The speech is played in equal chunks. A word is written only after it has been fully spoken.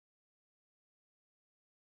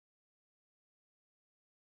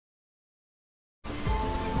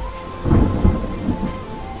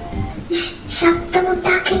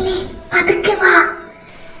ശബ്ദമുണ്ടാക്കില്ലേ, പതുക്കെ വാ.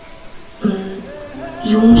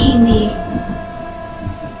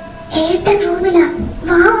 ഏട്ടൻ റൂമിലാ,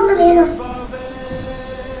 വാ ഒന്ന് വേഗം.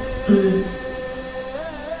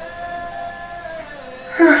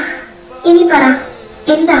 ഇനി പറ,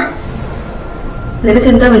 എന്താ? നിനക്ക്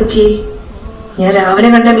എന്താ പറ്റി? ഞാൻ രാവിലെ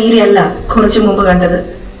കണ്ട മീരയല്ല കുറച്ചു മുമ്പ് കണ്ടത്.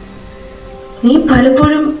 നീ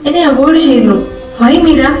പലപ്പോഴും എന്നെ അവോയ്ഡ് ചെയ്യുന്നു. വൈ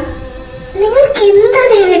മീര? നിങ്ങൾക്ക് എന്താ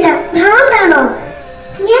ദേവേട്ട, ഭ്രാന്താണോ?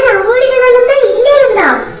 ഞാൻ അവോയ്ഡ് ചെയ്താലെന്താ, ഇല്ലേലെന്താ?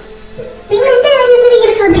 നിങ്ങൾ എന്റെ കാര്യം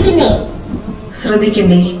ഇങ്ങനെ ശ്രദ്ധിക്കുന്നേ?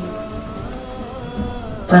 ശ്രദ്ധിക്കണ്ടേ?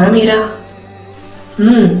 പറ മീര.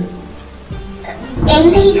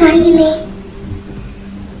 എന്താ ഈ കാണിക്കുന്നേ?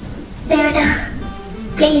 ദേവേട്ട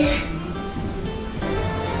please.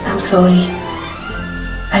 I'm sorry.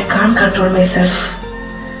 I can't control myself.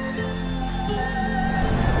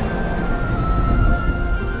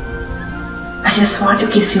 I just want to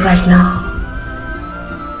kiss you right now.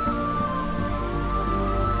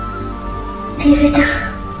 ദേവേട്ട,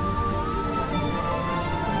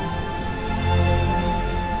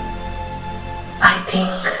 I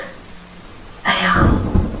think I am.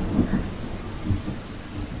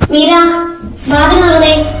 Meera, വാതിൽ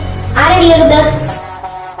തുറന്നേ. ആരടിയത്?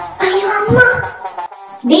 അയ്യോ അമ്മ.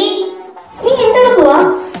 നീ എന്തെടുക്കുവാ?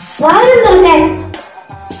 വാതിൽ തുറക്കാൻ.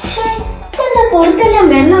 എന്താ പുറത്തെല്ലാം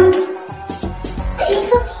വെള്ളം?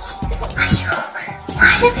 അയ്യോ,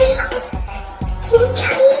 മഴവെള്ളം.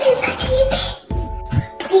 എനിക്കറിയില്ല എന്താ ചെയ്യണ്ടേ.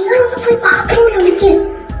 നിങ്ങളൊന്ന് പോയി ബാത്റൂമിൽ ഒളിക്ക്.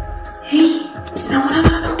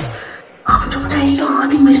 അവരോടായിരിക്കും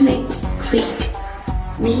ആദ്യം വരുന്നേ. വെയിറ്റ്,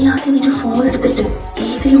 നീ ആദ്യം നിന്റെ ഫോൺ എടുത്തിട്ട്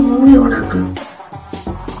ഏതെങ്കിലും മൂവി ഓണാക്കും.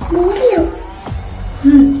 മൂവിയോ?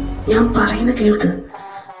 ഞാൻ പറയുന്ന കേൾക്ക്.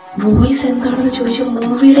 വോയിസ് എന്താണെന്ന് ചോദിച്ച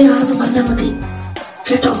മൂവിയുടെ ആണെന്ന് പറഞ്ഞാൽ മതി,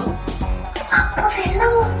 കേട്ടോ? അപ്പൊ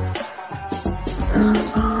വെള്ളമോ?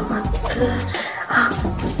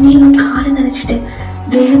 നീ കാല് നനച്ചിട്ട്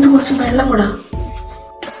ദേഹത്ത് കുറച്ച് വെള്ളം കൂടാ.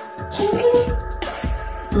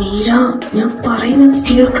 മീര, ഞാൻ പറയുന്നത്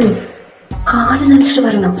കേൾക്ക്. കാല് നനച്ചിട്ട്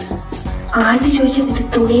വരണം. ആന്റി ചോദിച്ച നിന്റെ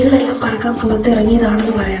തുണികളെല്ലാം പറക്കാൻ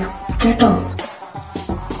പുറത്തിറങ്ങിയതാണെന്ന് പറയണം, കേട്ടോ?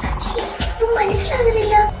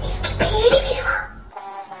 മനസ്സിലാകുന്നില്ല, എനിക്ക് പേടി വരുവാ.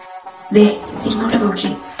 ദേ ഇങ്ങോട്ട് നോക്കി,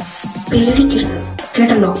 പേടിക്കരുത്,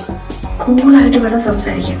 കേട്ടല്ലോ? കൂളായിട്ട് വേണം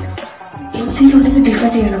സംസാരിക്കാൻ. എന്തെങ്കിലും ഉണ്ടെങ്കിൽ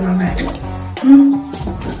ഡിഫെൻഡ് ചെയ്യണം നന്നായിട്ട്.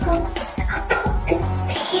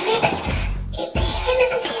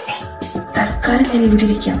 തൽക്കാലം ഞാൻ ഇവിടെ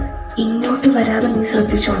ഇരിക്കാം. ഇങ്ങോട്ട് വരാതെ നീ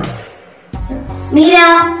ശ്രദ്ധിച്ചോണം. മീര,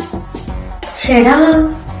 ഷെടാ,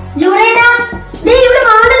 ജോണേട്ടാ, ദേ ഇവിടെ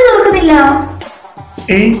വാതിൽ തുറക്കുന്നില്ല.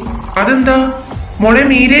 അതെന്താ മോളെ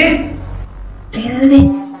മീരേ?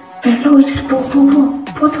 വെള്ളം ഒഴിച്ചിട്ട് പോ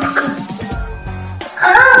തുറക്ക.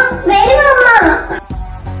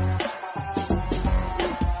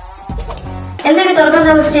 എന്താണ് തുറക്കാൻ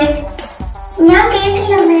താമസിച്ചേ? ഞാൻ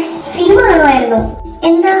കേട്ടില്ല അമ്മേ, സിനിമ കാണുമായിരുന്നു.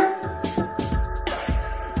 എന്താ?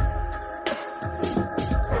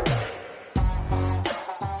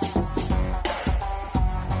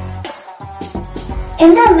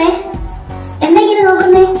 എന്താ അമ്മേ, എന്താ ഇങ്ങനെ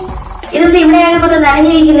നോക്കുന്നേ? ഇതെന്താ ഇവിടെ ആകെ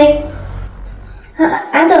നനഞ്ഞിരിക്കുന്നേ?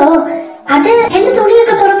 അത് എന്റെ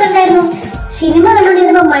തുണിയൊക്കെ പുറത്തുണ്ടായിരുന്നു. സിനിമ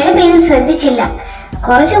കണ്ടോണ്ടിരുന്നപ്പോ മഴ പെയ്ത് ശ്രദ്ധിച്ചില്ല.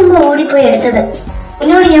 കുറച്ചു മുമ്പ് ഓടിപ്പോയി എടുത്തത്.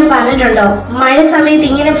 എന്നോട് ഞാൻ പറഞ്ഞിട്ടുണ്ടോ മഴ സമയത്ത്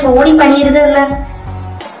ഇങ്ങനെ ഫോണിൽ പണിയരുത് എന്ന്?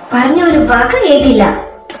 പറഞ്ഞ ഒരു വാക്ക് കേട്ടില്ല.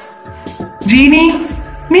 ജീനി,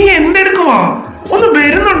 നീ എന്തെടുക്കുവാ? ഒന്ന്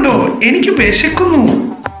വരുന്നുണ്ടോ? എനിക്ക് വിശക്കുന്നു.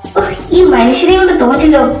 ഈ മനുഷ്യനെ കൊണ്ട്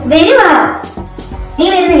തോറ്റല്ലോ. വരുവാ. നീ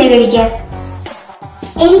വരുന്നില്ലേ കഴിക്കാൻ?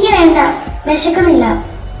 എനിക്ക് വേണ്ട, വിശക്കുന്നില്ല.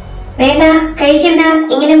 വേണ്ട, കഴിക്കണ്ട.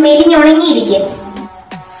 ഇങ്ങനെ മെലിഞ്ഞുണങ്ങിയിരിക്കും.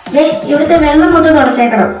 ഇവിടുത്തെ വെള്ളം മൊത്തം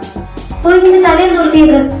തുടച്ചേക്കണം. പോയി നിന്റെ തലയും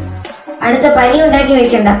തുറത്തിയേക്ക്. അടുത്ത പനി ഉണ്ടാക്കി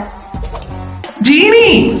വെക്കണ്ട. ജീനി,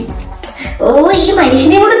 ഓ ഈ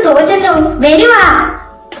മനുഷ്യനെ കൊണ്ട് തോറ്റല്ലോ. വരുവാ.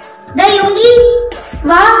 യോഗി,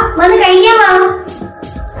 വാ, വന്ന് കഴിക്കാൻ വാ.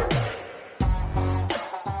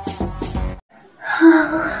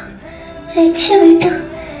 രക്ഷപ്പെട്ടു.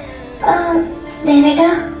 ദേവേട്ടാ,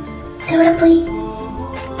 എവിടെ പോയി?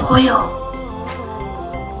 പോയോ?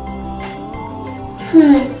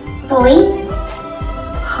 പോയി.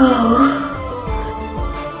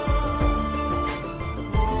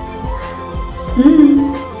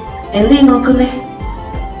 എന്തേ നോക്കുന്നേ?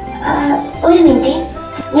 ഒരു മിനിറ്റ്,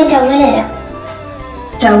 ഞാൻ ടവല് തരാം.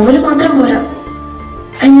 ടവല് മാത്രം പോരാ,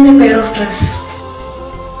 അങ്ങനെ പെയർ ഓഫ് ഡ്രസ്.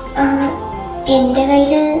 എന്റെ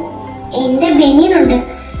കയ്യില് എന്റെ ബനിയനുണ്ട്.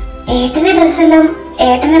 ഏട്ടന്റെ ഡ്രസ്സെല്ലാം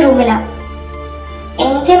ഏട്ടന്റെ റൂമിലാ.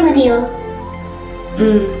 എന്റെ മതിയോ?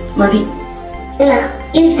 മതി. എന്നാ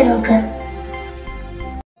ഇതിട്ട് നോക്ക്.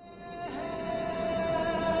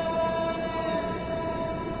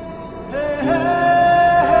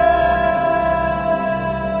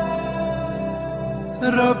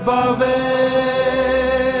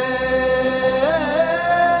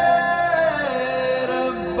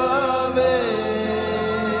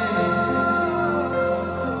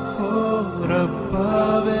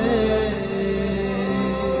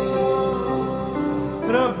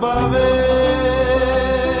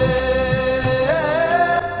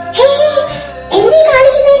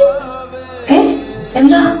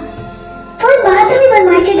 എന്താ? പോയി ബാത്റൂമിൽ പോയി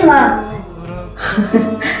മാറ്റിട്ട് വാ.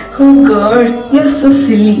 Oh God, you're so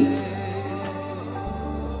silly.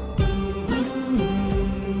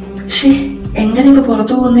 എങ്ങനെ ഇപ്പൊ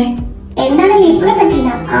പുറത്തു പോകുന്നേ? എന്താണെങ്കിൽ ഇപ്പഴേ പറ്റില്ല,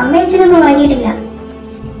 അമ്മ അച്ഛനൊന്നും ഉറങ്ങിയിട്ടില്ല.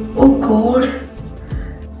 ഓ ഗോഡ്.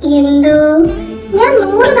 എന്തോ ഞാൻ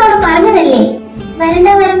 100 തവണ പറഞ്ഞതല്ലേ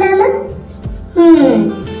വരണ്ടെന്ന്.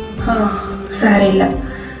 സാരയില്ല.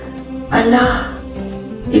 അല്ല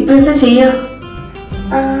ഇപ്പൊ എന്താ ചെയ്യാ?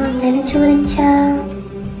 അങ്ങനെ ചോദിച്ചാ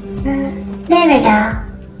ദേവേട്ടാ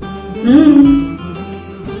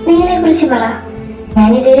നിങ്ങളെ കുറിച്ച് പറ.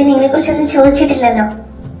 ഞാനിതുവരെ നിങ്ങളെ കുറിച്ചൊന്നും ചോദിച്ചിട്ടില്ലല്ലോ,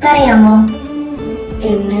 പറയാമോ?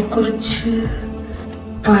 എന്നെ കുറിച്ച്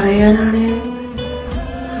പറയാനാണ്.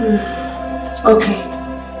 ഓക്കെ,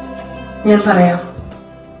 ഞാൻ പറയാം.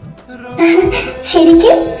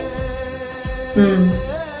 ശരിക്കും?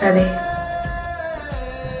 അതെ.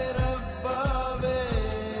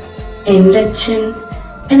 എന്റെ അച്ഛൻ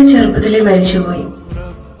എന്നെ ചെറുപ്പത്തിലേ മരിച്ചുപോയി.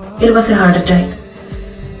 It was A heart attack.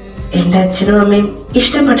 എന്റെ അച്ഛനും അമ്മയും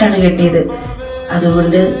ഇഷ്ടപ്പെട്ടാണ് കെട്ടിയത്.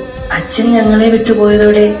 അതുകൊണ്ട് അച്ഛൻ ഞങ്ങളെ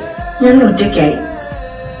വിട്ടുപോയതോടെ ഞങ്ങൾ ഒറ്റയ്ക്കായി.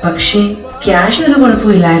 പക്ഷേ ക്യാഷിനൊരു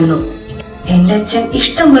കുഴപ്പമില്ലായിരുന്നു. എന്റെ അച്ഛൻ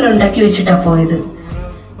ഇഷ്ടം പോലെ ഉണ്ടാക്കി വെച്ചിട്ടാ പോയത്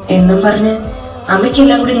എന്നും പറഞ്ഞ്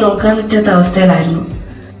അമ്മയ്ക്കെല്ലാം കൂടി നോക്കാൻ പറ്റാത്ത അവസ്ഥയിലായിരുന്നു.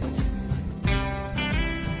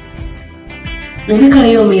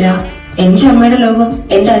 നിനക്കറിയോ മീര, എന്റെ അമ്മയുടെ ലോകം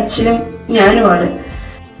എന്റെ അച്ഛനും ഞാനുമാണ്.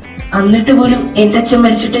 എന്നിട്ട് പോലും എന്റെ അച്ഛൻ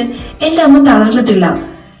മരിച്ചിട്ട് എന്റെ അമ്മ തളർന്നിട്ടില്ല.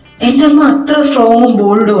 എന്റെ അമ്മ അത്ര സ്ട്രോങ്ങും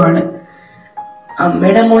ബോൾഡുമാണ്.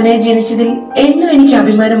 അമ്മയുടെ മോനെ ജനിച്ചതിൽ എന്നും എനിക്ക്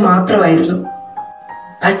അഭിമാനം മാത്രമായിരുന്നു.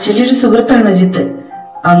 അച്ഛൻ്റെ ഒരു സുഹൃത്താണ് അജിത്ത്.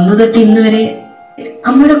 അന്ന് തൊട്ട് ഇന്ന് വരെ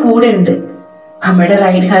അമ്മയുടെ കൂടെ ഉണ്ട്. അമ്മയുടെ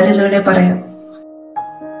റൈറ്റ് ഹാൻഡ് എന്ന് വേണേ പറയാം.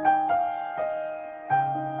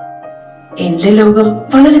 എന്റെ ലോകം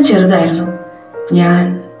വളരെ ചെറുതായിരുന്നു. ഞാൻ,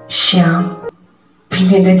 ശ്യാം,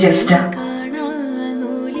 പിന്നെ എന്റെ ജസ്റ്റ.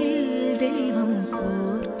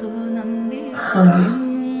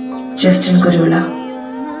 Justin Kurula.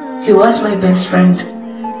 He was my best friend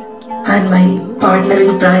and my partner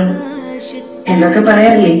in crime. എന്നൊക്കെ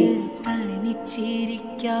പറയാറില്ലേ?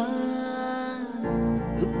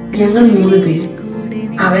 ഞങ്ങൾ 3 പേര്.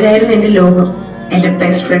 അവരായിരുന്നു എന്റെ ലോകം, എന്റെ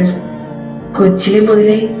ബെസ്റ്റ് ഫ്രണ്ട്സ്. കൊച്ചിലെ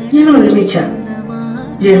മുതലേ ഞങ്ങൾ ഒരുമിച്ച.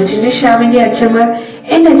 ജസ്റ്റിന്റെ ഷ്യാമിന്റെ അച്ഛന്മാർ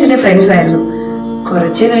എന്റെ അച്ഛന്റെ ഫ്രണ്ട്സ് ആയിരുന്നു.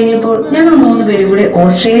 കുറച്ച് കഴിഞ്ഞപ്പോൾ ഞങ്ങൾ 3 പേരും കൂടെ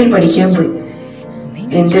ഓസ്ട്രേലിയയിൽ പഠിക്കാൻ പോയി.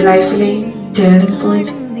 എന്റെ ലൈഫിലെ ടേണിംഗ്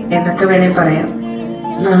പോയിന്റ് എന്നൊക്കെ വേണേ പറയാം.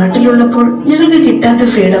 നാട്ടിലുള്ളപ്പോൾ ഞങ്ങൾക്ക് കിട്ടാത്ത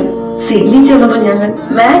ഫ്രീഡം സിഡ്നി ചെന്നപ്പോൾ ഞങ്ങൾ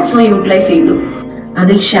മാക്സിമം യൂട്ടിലൈസ് ചെയ്തു.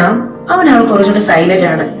 അതിൽ ശ്യാം, അവനാൾ കുറച്ചുകൂടെ സൈലന്റ്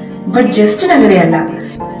ആണ്. ബട്ട് ജസ്റ്റിൻ അങ്ങനെയല്ല,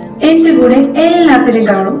 എന്റെ കൂടെ എല്ലാത്തിനും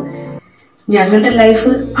കാണും. ഞങ്ങളുടെ ലൈഫ്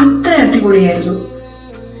അത്ര അടിപൊളിയായിരുന്നു.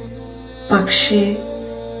 പക്ഷേ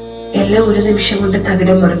എല്ലാം ഒരു നിമിഷം കൊണ്ട്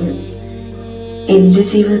തകിടം മറിഞ്ഞു. എന്റെ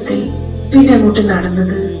ജീവിതത്തിൽ പിന്നെ അങ്ങോട്ട്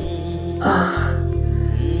നടന്നത്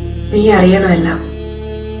നീ അറിയണമല്ല.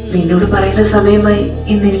 നിന്നോട് പറയുന്ന സമയമായി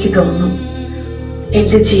എന്നെനിക്ക് തോന്നുന്നു.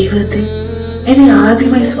 എന്റെ ജീവിതത്തിൽ എന്നെ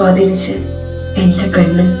ആദ്യമായി സ്വാധീനിച്ച് എന്റെ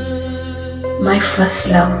പെണ്ണ്, my first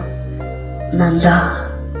love, Nanda.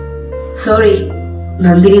 Sorry,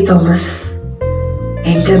 Nandini Thomas,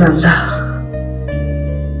 എന്റെ നന്ദ.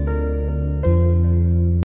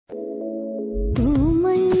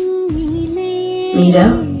 മീര,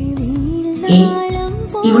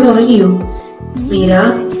 ഇവിടെ ഉറങ്ങിയോ? മീര,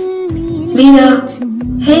 മീര,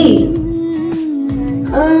 ഹേയ്.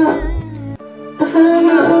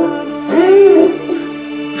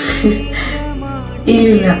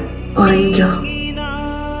 ഇല്ല, ഉറങ്ങിക്കോ.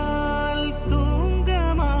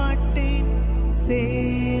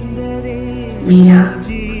 മീര,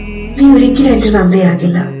 നീ ഒരിക്കലും എന്റെ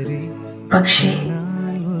നന്ദയാകില്ല. പക്ഷേ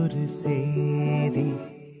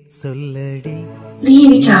നീ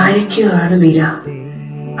എനിക്ക് ആരൊക്കെയോ ആണ് Meera.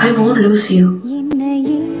 I won't loose U.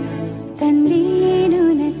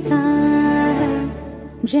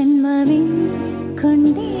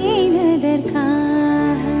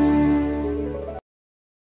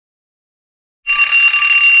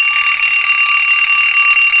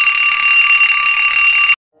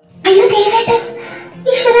 അയ്യോ ദേവേട്ടൻ,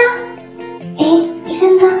 ഈശ്വരാ,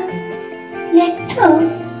 ഇതെന്താ ലെറ്ററോ?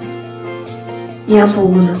 ഞാൻ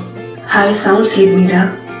പോകുന്നു. Have A sound sleep Meera.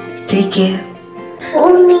 Take care. ഓ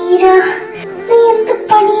മീര, നീ എന്ത്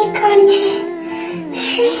പണിയെ കാണിച്ചേ?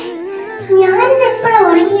 ഞാനിത് എപ്പോഴാ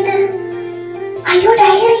ഉറങ്ങിയത്?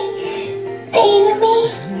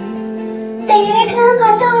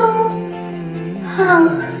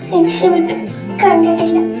 രക്ഷപ്പെട്ടു.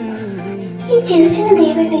 കണ്ടിട്ടില്ല ഈ ജസ്റ്റിന്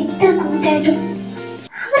ദേവേട്ടൻ ഇത്ര കൂട്ടായിട്ടും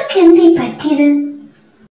അവർക്ക് എന്തേ പറ്റിയത്?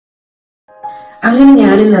 അങ്ങനെ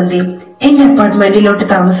ഞാനും നന്ദിയും എന്റെ അപ്പാർട്ട്മെന്റിലോട്ട്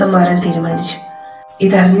താമസം മാറാൻ തീരുമാനിച്ചു.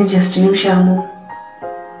 ഇതറിഞ്ഞ ജസ്റ്റിനും ഷ്യാമും,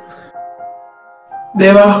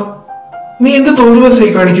 ദേവാ, നീ എന്ത്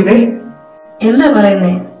തോന്നുവസായി കാണിക്കുന്നേ? എന്താ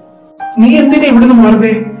പറയുന്നേ? നീ എന്തിനാ ഇവിടുന്ന്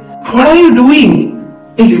മാറുന്നേ? What are you doing?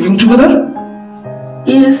 Living together?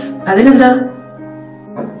 Yes, അതിനെന്താ?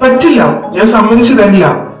 പറ്റില്ല, ഞാൻ സമ്മതിച്ചു തരില്ല.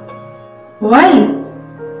 Why?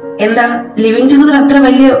 എന്താ ലിവിംഗ് ടുഗദർ അത്ര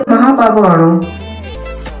വലിയ മഹാപാപമാണോ?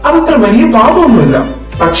 അതത്ര വലിയ പാപമൊന്നുമില്ല,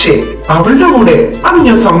 പക്ഷേ അവളുടെ കൂടെ അത്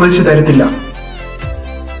ഞാൻ സമ്മതിച്ചു തരത്തില്ല.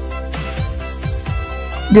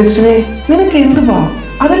 ജസ്റ്റിനെ, നിനക്ക് എന്തുവാ?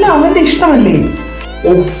 അതെല്ലാം അവന്റെ ഇഷ്ടമല്ലേ?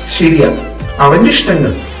 ഓ ശരിയാ, അവന്റെ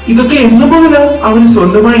ഇഷ്ടങ്ങൾ. ഇതൊക്കെ എന്നുപോല അവന്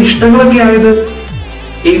സ്വന്തമായ ഇഷ്ടങ്ങളൊക്കെ ആയത്.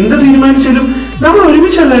 എന്ത് തീരുമാനിച്ചാലും നമ്മൾ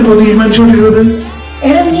ഒരുമിച്ചല്ലായിരുന്നോ തീരുമാനിച്ചുകൊണ്ടിരുന്നത്?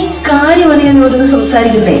 എടാ, നീ കാര്യം അറിയാൻ ഓരോന്ന്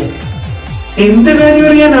സംസാരിക്കുന്നേ. എന്ത് കാര്യം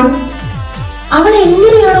അറിയാനാ? അവൾ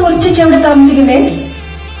എങ്ങനെയാണ് ഒറ്റയ്ക്ക് അവിടെ താമസിക്കുന്നേ?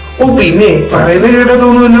 ഓ പിന്നെ പറയുന്ന കേട്ടാ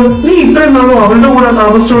തോന്നുമല്ലോ നീ ഇത്രയും നാളും അവളുടെ കൂടെ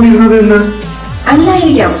താമസിച്ചോണ്ടിരുന്നത് എന്ന്.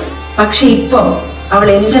 അല്ലായിരിക്കാം, പക്ഷെ ഇപ്പൊ അവൾ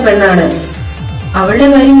എന്റെ പെണ്ണാണ്. അവളുടെ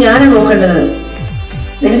കാര്യം ഞാനാണ് നോക്കേണ്ടത്.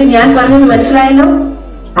 നിനക്ക് ഞാൻ പറഞ്ഞത് മനസ്സിലായല്ലോ?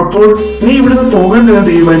 അപ്പോൾ നീ ഇവിടുന്ന് പോകാൻ തന്നെ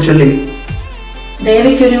തീരുമാനിച്ചല്ലേ?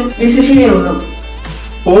 ദേവയ്ക്കൊരു ഡിസിഷനേ ഉള്ളൂ.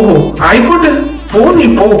 ഓഹോ, ആയിക്കോട്ടെ, നീ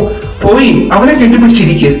പോയി അവനെ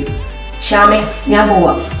കെട്ടിപ്പിടിച്ചിരിക്കുക. ശ്യാമേ, ഞാൻ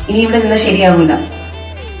പോവാ. ഇനി ഇവിടെ നിന്ന് ശരിയാവില്ല.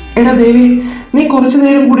 എടാ ദേവി, നീ കുറച്ചു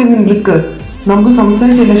നേരം കൂടി നിൽക്ക്, നമുക്ക്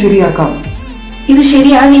സംസാരിച്ചെല്ലാം ശരിയാക്കാം. ഇത്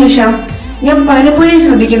ശരിയാകില്ല ശ്യാം. ഞാൻ പലപ്പോഴും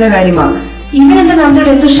ശ്രദ്ധിക്കുന്ന കാര്യമാണ്. ഇവനെന്റെ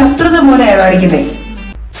നന്ദയുടെ എന്തോ ശത്രുത പോലെയാ കാണിക്കുന്നേ.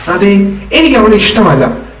 അതെ, എനിക്ക് അവളെ ഇഷ്ടമല്ല,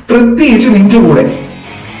 പ്രത്യേകിച്ച് നിന്റെ കൂടെ.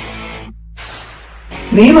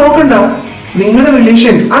 നീ നോക്കണ്ട, നിങ്ങളുടെ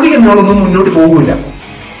റിലേഷൻ അധികം നാളൊന്നും മുന്നോട്ട് പോകില്ല.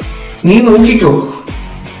 നീ നോക്കിക്കോ.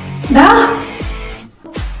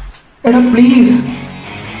 എടാ പ്ലീസ്.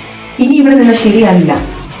 ഇനി ഇവിടെ നിന്ന് ശരിയാവില്ല.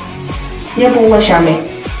 ഞാൻ പോവാ ശ്യാമേ.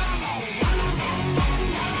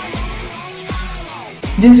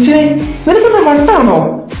 ജസ്റ്റിനെ, നിനക്കെന്താ വട്ടാണോ?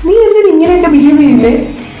 നീ എന്തിനാ ഇങ്ങനെയൊക്കെ ബിഹേവ് ചെയ്യുന്നേ?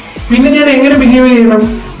 പിന്നെ ഞാൻ എങ്ങനെ ബിഹേവ് ചെയ്യണം?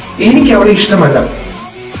 എനിക്ക് അവളെ ഇഷ്ടമല്ല.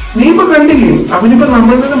 നീ ഇപ്പൊ കണ്ടില്ലേ, അവനിപ്പോ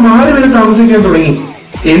നമ്മളിൽ നിന്ന് മാറി വരെ താമസിക്കാൻ തുടങ്ങി.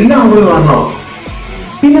 എല്ലാം അവള് കാണണോ?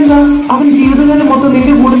 പിന്നെന്താ, അവൻ ജീവിതകാലം മൊത്തം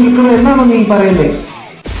നിന്റെ കൂടെ നിൽക്കണം എന്നാണോ നീ പറയുന്നേ?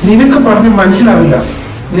 നിനക്ക് പറഞ്ഞ് മനസ്സിലാവില്ല.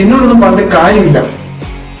 നിന്നോടൊന്നും പറഞ്ഞ കാര്യമില്ല.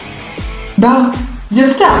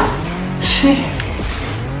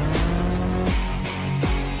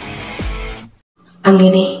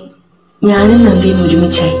 അങ്ങനെ ഞാനും നന്ദിയും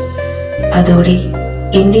ഒരുമിച്ചായി. അതോടെ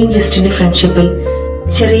എന്റെയും ജസ്റ്റിന്റെ ഫ്രണ്ട്ഷിപ്പിൽ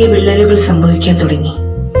ചെറിയ വിള്ളലുകൾ സംഭവിക്കാൻ തുടങ്ങി.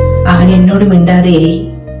 അവൻ എന്നോട് മിണ്ടാതെയായി.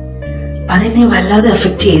 അതെന്നെ വല്ലാതെ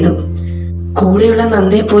അഫക്റ്റ് ചെയ്തു. കൂടെയുള്ള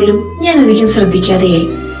നന്ദയെ പോലും ഞാൻ അധികം ശ്രദ്ധിക്കാതെയായി.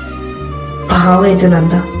 പാവം എന്റെ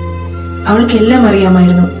നന്ദ. അവൾക്കെല്ലാം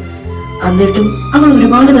അറിയാമായിരുന്നു. എന്നിട്ടും അവൾ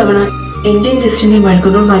ഒരുപാട് തവണ എന്റെയും ജസ്റ്റിന്റെയും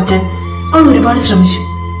വഴക്കുകൾ മാറ്റാൻ അവൾ ഒരുപാട് ശ്രമിച്ചു.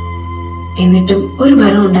 എന്നിട്ടും ഒരു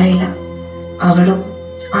ഫലം ഉണ്ടായില്ല. അവളും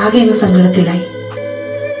ആകെ അങ്ങ് സങ്കടത്തിലായി.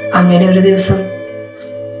 അങ്ങനെ ഒരു ദിവസം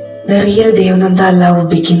The real DevNanda love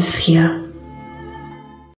begins here.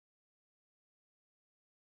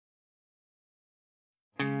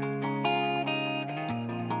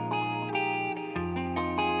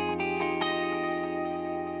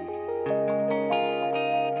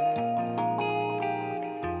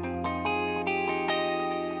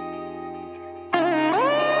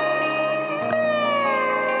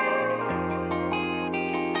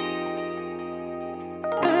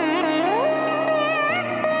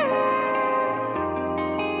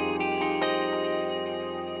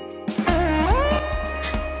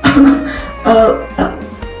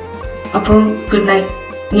 അപ്പം ഗുഡ് നൈറ്റ്.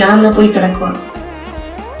 ഞാൻ എന്നാ പോയി കിടക്കുക.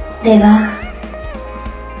 ദേവാ,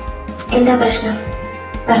 എന്താ പ്രശ്നം?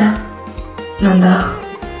 പറ. നന്ദ,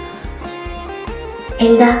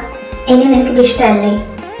 എന്താ? എന്നെ നിനക്ക് ഇഷ്ടമല്ലേ?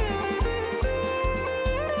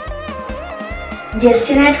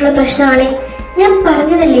 ജസ്റ്റിനായിട്ടുള്ള പ്രശ്നമാണേ ഞാൻ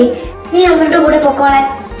പറഞ്ഞതല്ലേ നീ അവരുടെ കൂടെ പൊക്കോളാൻ.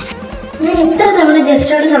 ഞാൻ എത്ര തവണ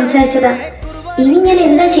ജസ്റ്റിനോട് സംസാരിച്ചതാ. ഇനി ഞാൻ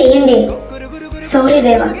എന്താ ചെയ്യണ്ടേ? സോറി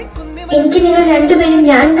ദേവ, എനിക്ക് നിങ്ങൾ രണ്ടുപേരും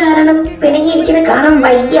ഞാൻ കാരണം പിണങ്ങിയിരിക്കുന്ന കാണാൻ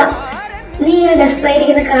വയ്യ. നീ ഇങ്ങനെ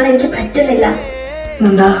ഡെസ്പായിരിക്കുന്ന കാണാൻ എനിക്ക് പറ്റുന്നില്ല.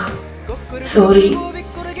 നന്ദ, സോറി.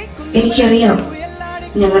 എനിക്കറിയാം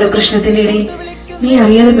ഞങ്ങളുടെ പ്രശ്നത്തിന്റെ ഇടയിൽ നീ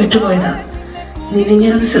അറിയാതെ പെട്ടുപോയതാ. നിന്നെ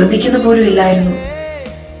ഞാനത് ശ്രദ്ധിക്കുന്ന പോലും ഇല്ലായിരുന്നു.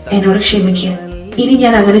 എന്നോട് ക്ഷമിക്കുക. ഇനി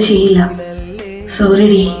ഞാൻ അങ്ങനെ ചെയ്യില്ല. Sorry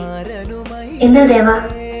D. എന്താ ദേവ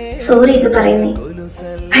സോറി ഒക്കെ പറയുന്നേ?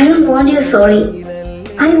 I don't want your sorry.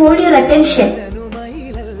 I want your attention.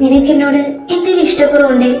 നിനക്ക് എന്നോട് എന്തെങ്കിലും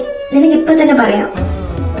ഇഷ്ടക്കുറവുണ്ടേ നിനക്ക് ഇപ്പൊ തന്നെ പറയാം.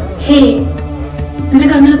 ഹേ,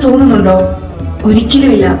 നിനക്ക് അങ്ങനെ തോന്നുന്നുണ്ടോ?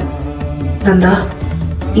 ഒരിക്കലുമില്ല. നന്ദ,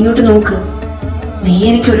 ഇങ്ങോട്ട് നോക്ക്. നീ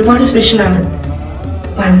എനിക്ക് ഒരുപാട് സ്പെഷ്യലാണ്.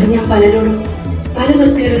 പണ്ട് ഞാൻ പലരോടും പല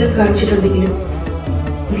വൃത്തികേടുകളും കാണിച്ചിട്ടുണ്ടെങ്കിലും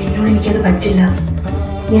നിന്നോട് എനിക്കത് പറ്റില്ല.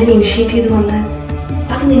 ഞാൻ ഇനിഷ്യേറ്റ് ചെയ്ത് വന്നാൽ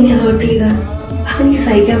അത് നിന്നെ ഹേർട്ട് ചെയ്താൽ അതെനിക്ക്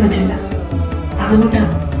സഹിക്കാൻ പറ്റില്ല.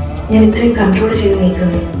 അതുകൊണ്ടാണ് ഞാൻ ഇത്രയും കൺട്രോൾ ചെയ്ത്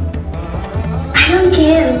നിൽക്കുന്നത്. I don't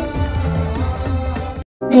care.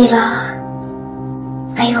 Deva,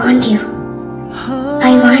 I want you.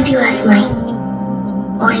 I want you as mine.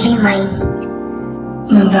 Only mine.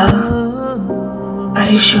 Nanda, are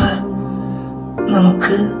you sure?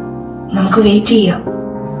 നമുക്ക് വെയിറ്റ് ചെയ്യാം.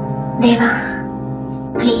 Deva,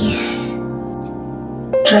 please.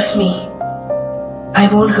 Trust me, I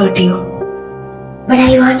won't hurt you. But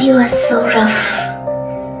I want you as so rough.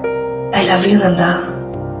 I love you, Nanda.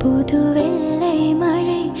 புது வெள்ளை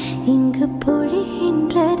மழை இங்கு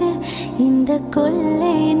பொழிகின்றது, இந்த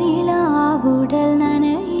கொள்ளை நிலா உடல்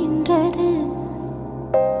நனைகின்றது.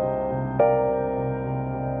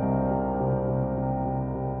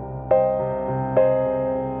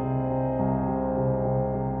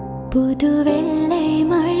 புது வெள்ளை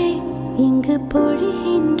மழை இங்கு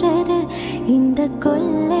பொழிகின்றது, இந்த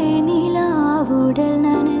கொள்ளை நிலா உடல்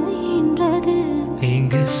நனைகின்றது.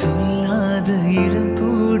 இங்கு சொல்லாத இடம்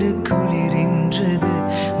கூடு குளிரின்றது,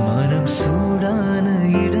 மனம் சூடான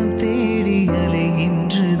இடம் தேடி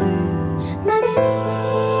அலைகின்றது.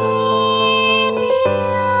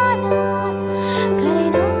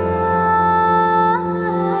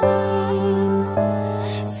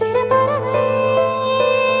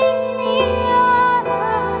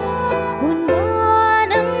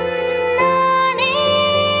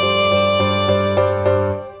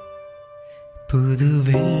 புது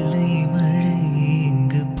வெள்ளை மழை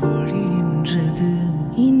இங்கு பொழிகின்றது,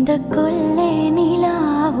 இந்த கொள்ளை நிலா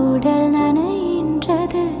உடல்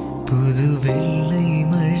நனைகின்றது. புது வெள்ளை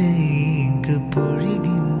மழை இங்கு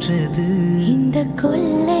பொழிகின்றது, இந்த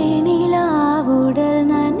கொள்ளை நிலா உடல்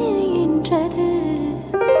நனைகின்றது.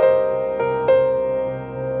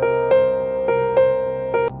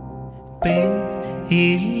 பெண்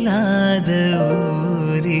இல்லாத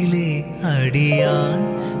ஊரிலே அடியான்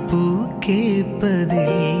பூ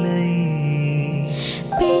கேட்பதில்லை.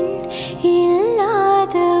 பெண்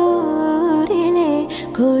இல்லாத ஊரிலே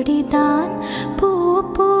கொடிதான் பூ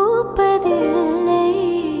பூப்பதில்லை.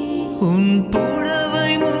 உன்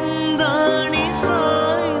புடவை முந்தாணி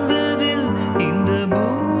சாய்ந்ததில் இந்த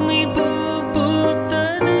பூமி பூ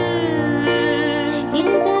பூத்தது.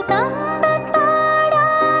 இந்த கம்பன்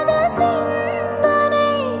பாடாத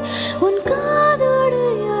சிந்தனை உன் காதோடு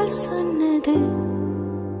யார் சொன்னது?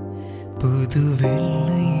 புது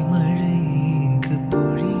வெள்ளை மழை இங்கு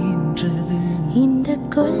பொழிகின்றது, இந்த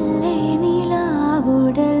கொள்ளை நிலா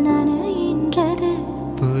உடல் நனைகின்றது.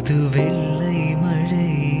 புது வெள்ளை மழை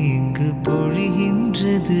இங்கு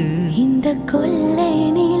பொழிகின்றது, இந்த கொள்ளை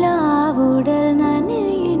நிலா உடல்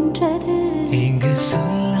நனைகின்றது. இங்கு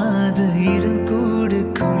சொல்லாத இடம் கூடு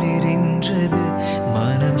குளிரின்றது,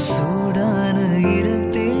 மனம் சூடான இடம்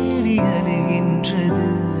தேடி அலைகின்றது.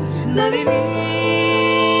 நளினி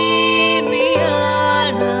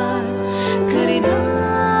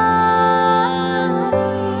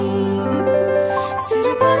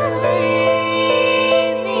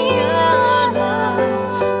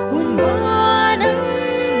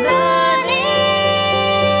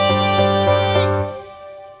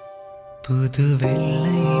புது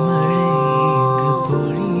வெள்ளை மழை இங்கு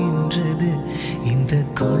பொழிகின்றது, இந்த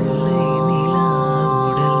கொள்ளை நிலா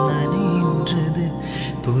உடல் நனைகின்றது.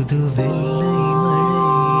 புது வெள்ளை மழை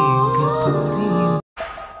இங்கு பொழிகின்றது.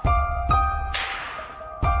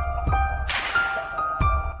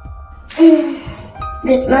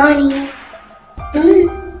 Good morning.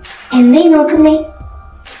 എന്തായി നോക്കുന്നേ?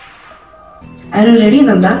 Are you ready,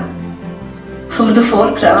 Nanda? For the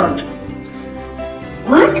 4th round.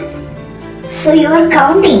 What? So you are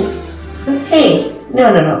counting? Hey,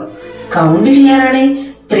 no. Count ചെയ്യാനാണെ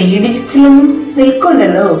 3 ഡിജിറ്റ്സിലൊന്നും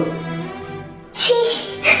നിൽക്കണ്ടല്ലോ. Chee,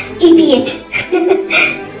 idiot.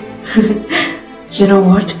 You know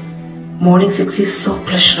what? Morning sex is so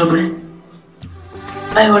pleasurable.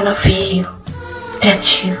 I wanna feel you, touch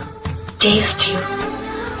you, taste you.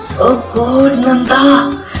 Oh God, Nanda,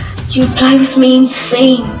 you drives me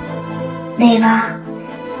insane. Deva,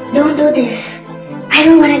 don't do this. I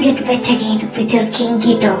don't want to get wet again with your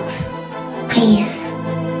kinky talks. Please.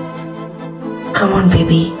 Come on,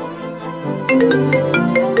 baby.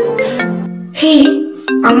 Hey,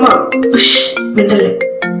 Amma. Ush, mindale.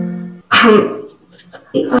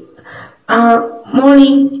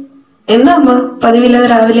 Morning. എന്താ അമ്മ പതിവില്ലാതെ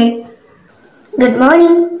രാവിലെ? Good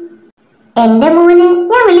morning. എന്റെ മോന്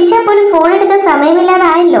ഞാൻ വിളിച്ചാൽ പോലും phone എടുക്കാൻ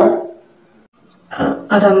സമയമില്ലാതായല്ലോ.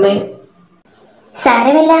 അതമ്മേ,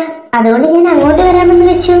 സാരമില്ല, അതുകൊണ്ട് ഞാൻ അങ്ങോട്ട് വരാമെന്ന്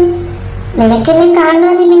വെച്ചു. നിനക്കെന്നെ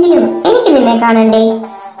കാണണമെന്നില്ലെങ്കിലും എനിക്ക് നിന്നെ കാണണ്ടേ?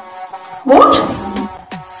 What?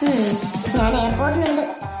 ഞാൻ എയർപോർട്ടിലുണ്ട്.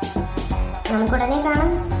 നമുക്കുടനെ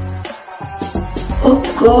കാണാം. Oh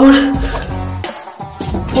God.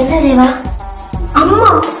 എന്താ ദേവാ?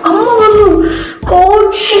 അമ്മ വന്നു. God,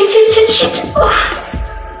 shit.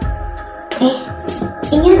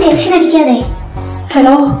 ഇങ്ങനെ ടെൻഷൻ അടിക്കാതെ.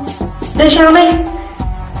 ഹലോ ശ്യാമേ.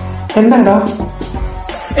 എന്താടാ?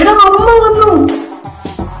 എടാ അമ്മ വന്നു.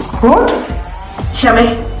 വാട്ട്? ശ്യാമേ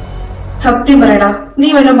സത്യം പറയടാ, നീ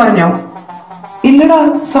വല്ലതും പറഞ്ഞോ? ഇല്ലടാ,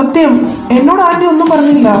 സത്യം. എന്നോട് ആന്റി ഒന്നും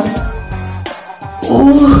പറഞ്ഞില്ല. ഓ,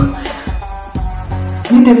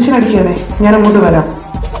 നീ ടെൻഷൻ അടിക്കാതെ, ഞാൻ അങ്ങോട്ട് വരാം.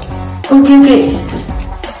 ഓക്കെ.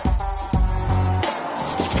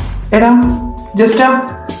 എടാ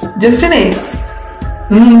ജസ്റ്റിനെ.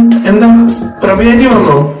 എന്താ പ്രഭയാന്റി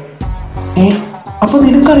വന്നോ? അപ്പൊ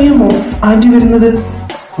നിനക്കറിയാമോ ആന്റി വരുന്നത്?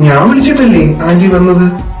 ഞാൻ വിളിച്ചിട്ടല്ലേ ആന്റി വന്നത്.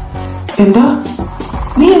 എന്താ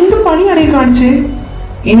നീ എന്ത് പണിയാണേ കാണിച്ചേ?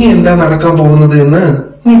 ഇനി എന്താ നടക്കാൻ പോകുന്നത് എന്ന്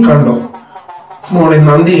നീ കണ്ടോ? മോളെ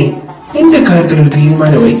നന്ദിനി, എന്റെ കാര്യത്തിലൊരു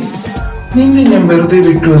തീരുമാനമായി. നിന്നെ ഞാൻ വെറുതെ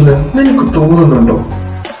വിട്ടുവെന്ന് നിനക്ക് തോന്നുന്നുണ്ടോ?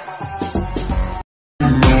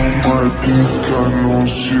 I think I know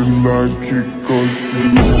she like it 'cause